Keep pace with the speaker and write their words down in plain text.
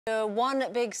One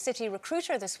big city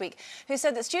recruiter this week who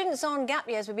said that students on gap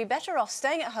years would be better off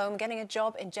staying at home getting a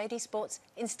job in JD Sports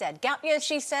instead. Gap years,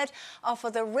 she said, are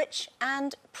for the rich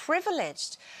and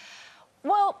privileged.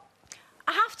 Well,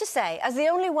 I have to say, as the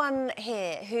only one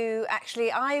here who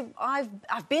actually, I've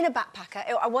been a backpacker.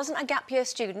 I wasn't a gap year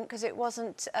student because it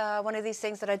wasn't one of these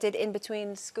things that I did in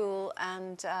between school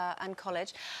and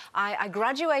college. I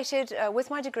graduated with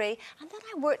my degree, and then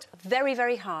I worked very,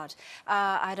 very hard.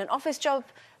 I had an office job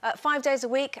 5 days a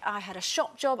week. I had a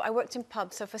shop job. I worked in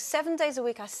pubs. So for 7 days a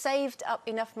week, I saved up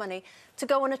enough money to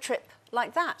go on a trip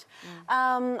like that.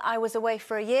 I was away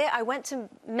for a year. I went to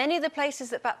many of the places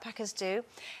that backpackers do.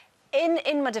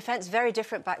 In my defence, very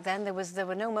different back then. There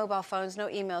were no mobile phones, no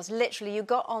emails. Literally, you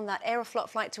got on that Aeroflot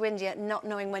flight to India not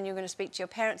knowing when you were going to speak to your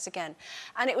parents again.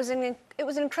 And it was an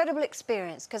incredible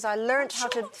experience because I learned how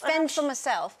to fend for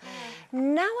myself.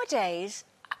 Nowadays,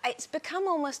 it's become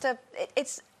almost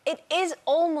it is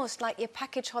almost like your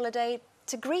package holiday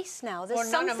to Greece now. There's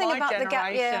something about the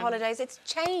gap year holidays. It's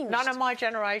changed. None of my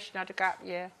generation had a gap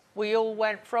year. We all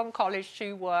went from college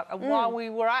to work, and while we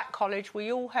were at college,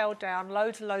 we all held down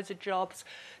loads and loads of jobs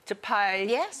to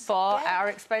pay for our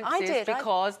expenses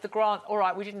because the grant. All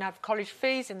right, we didn't have college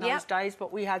fees in those days,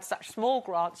 but we had such small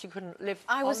grants you couldn't live.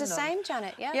 I was the same,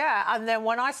 Janet. Yeah, and then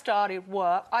when I started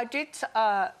work, I did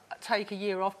take a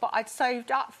year off, but I'd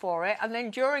saved up for it, and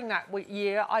then during that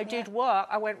year, I did work.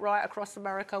 I went right across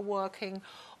America working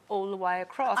all the way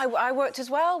across. I worked as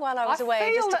well while I was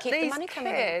away just to keep the money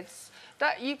coming in.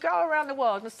 That you go around the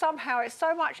world and somehow it's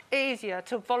so much easier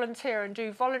to volunteer and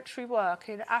do voluntary work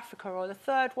in Africa or the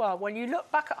third world when you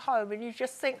look back at home and you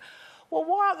just think, well,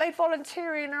 why aren't they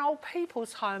volunteering in old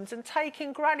people's homes and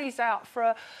taking grannies out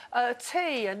for a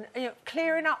tea and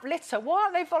clearing up litter? Why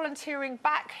aren't they volunteering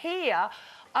back here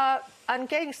and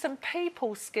getting some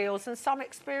people skills and some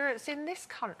experience in this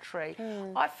country?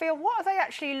 I feel, what are they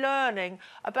actually learning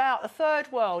about the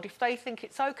third world if they think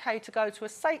it's OK to go to a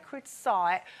sacred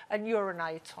site and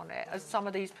urinate on it, as some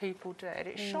of these people did?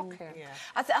 It's shocking.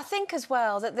 I think as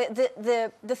well that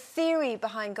the theory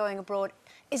behind going abroad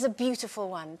is a beautiful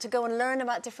one, to go and learn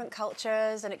about different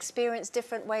cultures and experience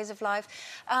different ways of life.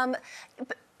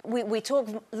 We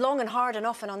talk long and hard and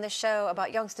often on this show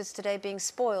about youngsters today being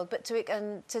spoiled, but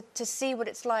to see what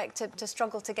it's like to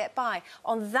struggle to get by.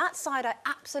 On that side, I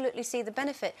absolutely see the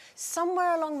benefit.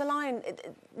 Somewhere along the line,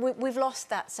 we've lost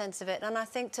that sense of it, and I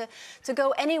think to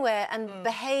go anywhere and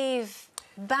behave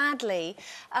badly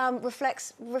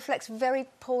reflects very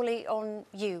poorly on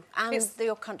you and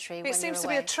your country. It seems to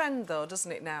be a trend, though,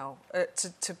 doesn't it now,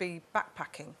 to be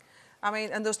backpacking? I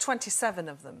mean, and there was 27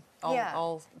 of them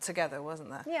all together, wasn't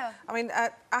there? Yeah. I mean,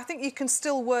 I think you can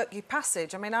still work your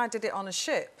passage. I mean, I did it on a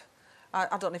ship. I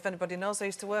don't know if anybody knows I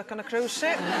used to work on a cruise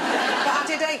ship. But I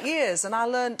did 8 years and I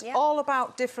learned all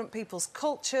about different people's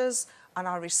cultures and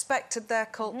I respected their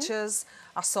cultures.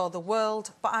 I saw the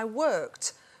world, but I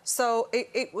worked. So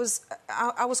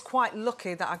I was quite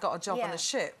lucky that I got a job on a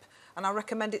ship. And I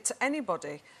recommend it to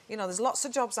anybody. You know, there's lots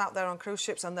of jobs out there on cruise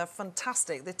ships and they're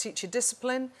fantastic. They teach you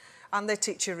discipline and they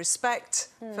teach you respect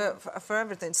for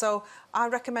everything. So I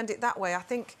recommend it that way. I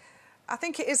think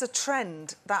it is a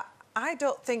trend that I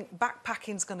don't think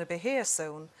backpacking's going to be here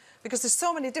soon because there's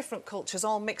so many different cultures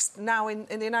all mixed now in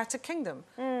the United Kingdom.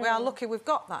 We are lucky we've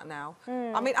got that now.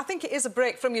 I mean, I think it is a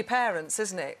break from your parents,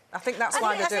 isn't it? I think that's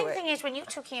why they do it. I think the thing is, when you're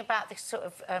talking about this sort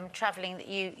of travelling that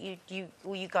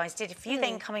you guys did, if you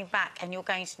then coming back and you're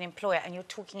going to an employer and you're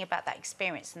talking about that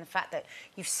experience and the fact that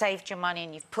you've saved your money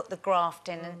and you've put the graft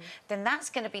in, and then that's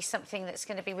going to be something that's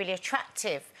going to be really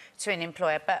attractive to an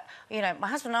employer. But, you know, my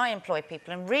husband and I employ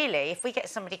people, and really, if we get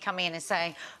somebody coming in and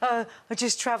saying, oh, I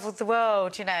just travelled the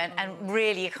world, you know, and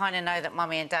really you kind of know that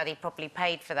mummy and daddy probably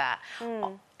paid for that.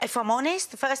 If I'm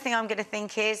honest, the first thing I'm going to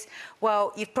think is,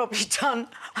 well, you've probably done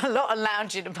a lot of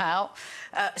lounging about,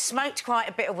 smoked quite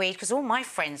a bit of weed, because all my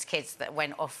friends' kids that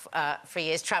went off for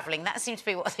years travelling, that seems to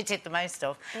be what they did the most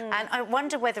of. And I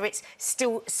wonder whether it's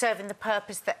still serving the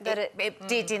purpose that it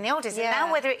did in the old days. And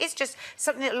now whether it is just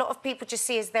something that a lot of people just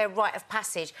see as their rite of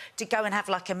passage to go and have,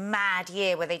 like, a mad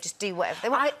year where they just do whatever they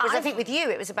want. Because I think with you,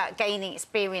 it was about gaining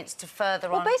experience to further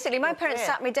on. Well, basically, my parents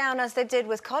sat me down, as they did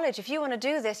with college. If you want to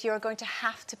do this, you're going to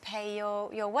have to pay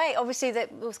your way. Obviously,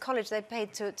 with college, they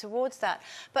paid towards that.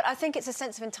 But I think it's a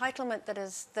sense of entitlement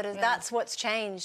that's what's changed.